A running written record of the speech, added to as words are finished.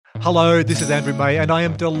Hello, this is Andrew May, and I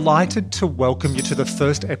am delighted to welcome you to the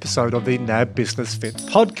first episode of the NAB Business Fit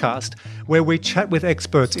podcast, where we chat with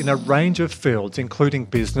experts in a range of fields, including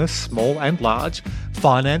business, small and large,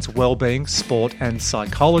 finance, well-being, sport, and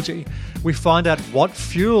psychology. We find out what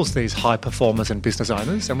fuels these high performers and business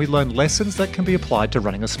owners, and we learn lessons that can be applied to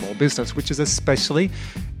running a small business, which is especially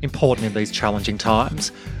important in these challenging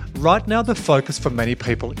times. Right now, the focus for many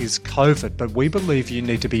people is COVID, but we believe you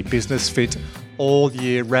need to be business fit all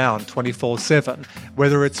year round, 24/7,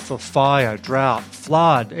 whether it's for fire, drought,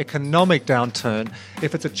 flood, economic downturn.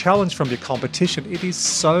 If it's a challenge from your competition, it is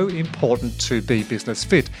so important to be business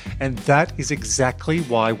fit. And that is exactly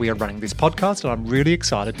why we are running this podcast, and I'm really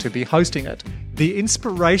excited to be hosting it. The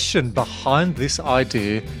inspiration behind this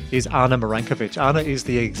idea is Ana Marankovic. Ana is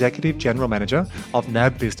the Executive General Manager of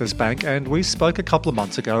NAB Business Bank, and we spoke a couple of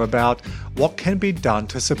months ago about what can be done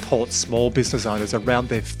to support small business owners around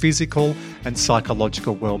their physical and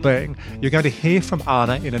psychological well-being. You're going to hear from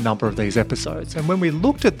Ana in a number of these episodes. And when we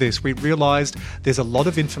looked at this, we realised there's a lot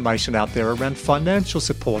of information out there around financial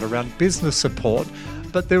support, around business support,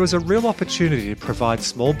 but there is a real opportunity to provide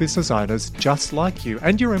small business owners just like you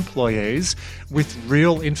and your employees with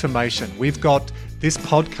real information. We've got this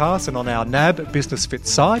podcast and on our NAB Business Fit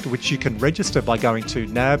site, which you can register by going to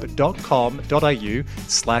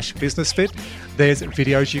nab.com.au/businessfit. There's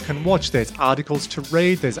videos you can watch, there's articles to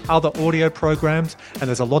read, there's other audio programs, and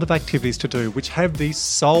there's a lot of activities to do which have the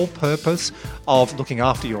sole purpose of looking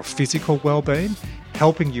after your physical well-being,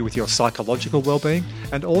 helping you with your psychological well-being,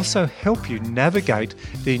 and also help you navigate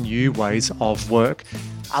the new ways of work.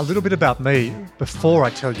 A little bit about me before I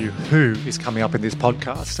tell you who is coming up in this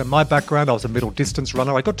podcast. And my background, I was a middle distance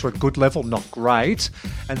runner. I got to a good level, not great.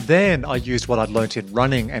 And then I used what I'd learnt in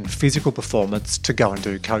running and physical performance to go and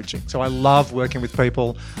do coaching. So I love working with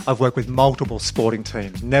people. I've worked with multiple sporting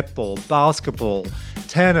teams, netball, basketball,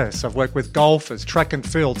 tennis. I've worked with golfers, track and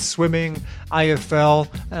field, swimming, AFL.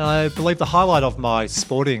 And I believe the highlight of my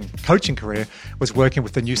sporting coaching career was working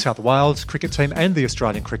with the New South Wales cricket team and the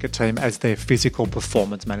Australian cricket team as their physical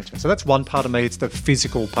performance manager. So that's one part of me, it's the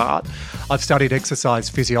physical part. I've studied exercise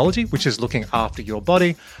physiology, which is looking after your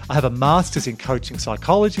body. I have a master's in coaching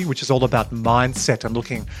psychology, which is all about mindset and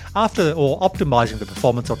looking after or optimizing the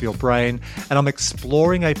performance of your brain. And I'm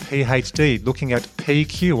exploring a PhD looking at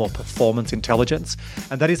PQ or performance intelligence.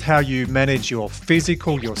 And that is how you manage your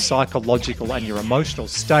physical, your psychological and your emotional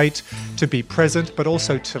state to be present, but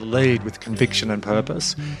also to lead with conviction and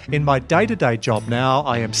purpose. In my day-to-day job now,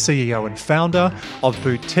 I am CEO and founder of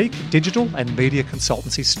boutique digital and media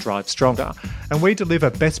consultancy Strive Stronger. And we deliver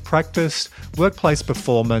best practice, workplace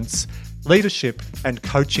performance, leadership and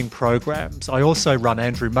coaching programs. I also run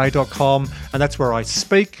andrewmay.com, and that's where I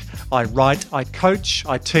speak, I write, I coach,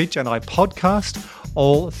 I teach and I podcast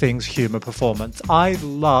all things human performance. I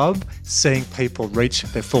love seeing people reach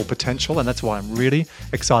their full potential, and that's why I'm really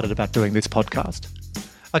excited about doing this podcast.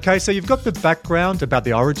 Okay, so you've got the background about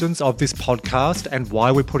the origins of this podcast and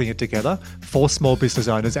why we're putting it together for small business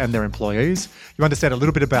owners and their employees. You understand a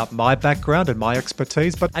little bit about my background and my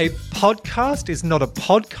expertise, but a podcast is not a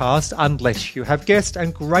podcast unless you have guests,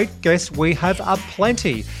 and great guests we have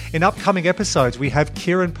plenty. In upcoming episodes, we have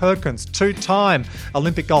Kieran Perkins, two-time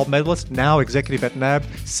Olympic gold medalist, now executive at NAB,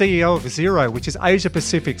 CEO of Xero, which is Asia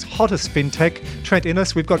Pacific's hottest fintech, Trent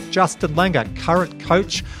Innes. We've got Justin Langer, current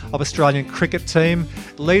coach of Australian cricket team,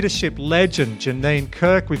 leadership legend Janine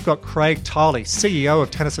Kirk. We've got Craig Tiley, CEO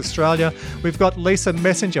of Tennis Australia. We've got Lisa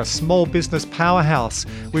Messenger, small business powerhouse.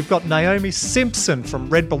 We've got Naomi Simpson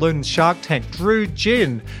from Red Balloon and Shark Tank. Drew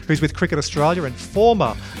Ginn, who's with Cricket Australia and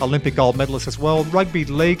former Olympic gold medalist as well. Rugby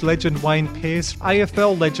league legend Wayne Pearce.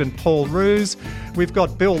 AFL legend Paul Roos. We've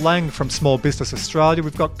got Bill Lang from Small Business Australia.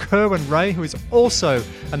 We've got Kerwin Ray, who is also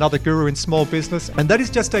another guru in small business. And that is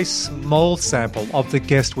just a small sample of the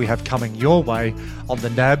guests we have coming your way on the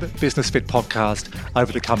NAB Business Fit podcast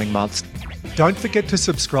over the coming months. Don't forget to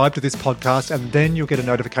subscribe to this podcast, and then you'll get a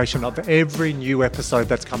notification of every new episode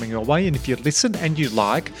that's coming your way. And if you listen and you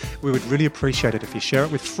like, we would really appreciate it if you share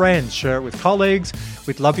it with friends, share it with colleagues.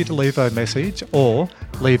 We'd love you to leave a message or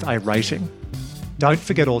leave a rating. Don't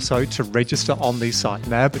forget also to register on the site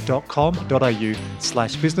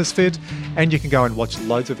nab.com.au/businessfit, and you can go and watch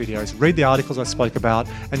loads of videos, read the articles I spoke about,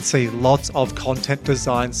 and see lots of content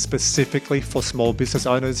designed specifically for small business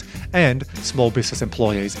owners and small business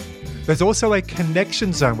employees. There's also a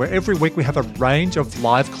connection zone where every week we have a range of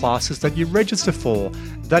live classes that you register for.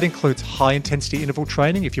 That includes high intensity interval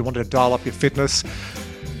training if you wanted to dial up your fitness.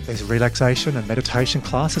 There's relaxation and meditation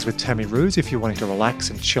classes with Tammy Roos if you're wanting to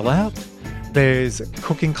relax and chill out. There's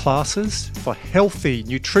cooking classes for healthy,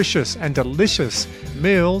 nutritious and delicious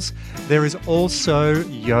meals. There is also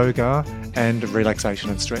yoga and relaxation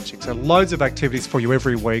and stretching. So loads of activities for you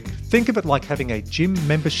every week. Think of it like having a gym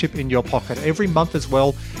membership in your pocket. Every month as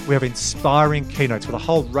well, we have inspiring keynotes with a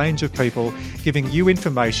whole range of people giving you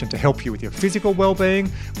information to help you with your physical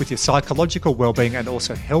well-being, with your psychological well-being, and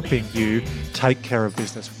also helping you take care of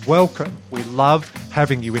business. Welcome. We love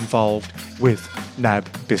having you involved with NAB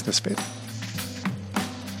Business Fit.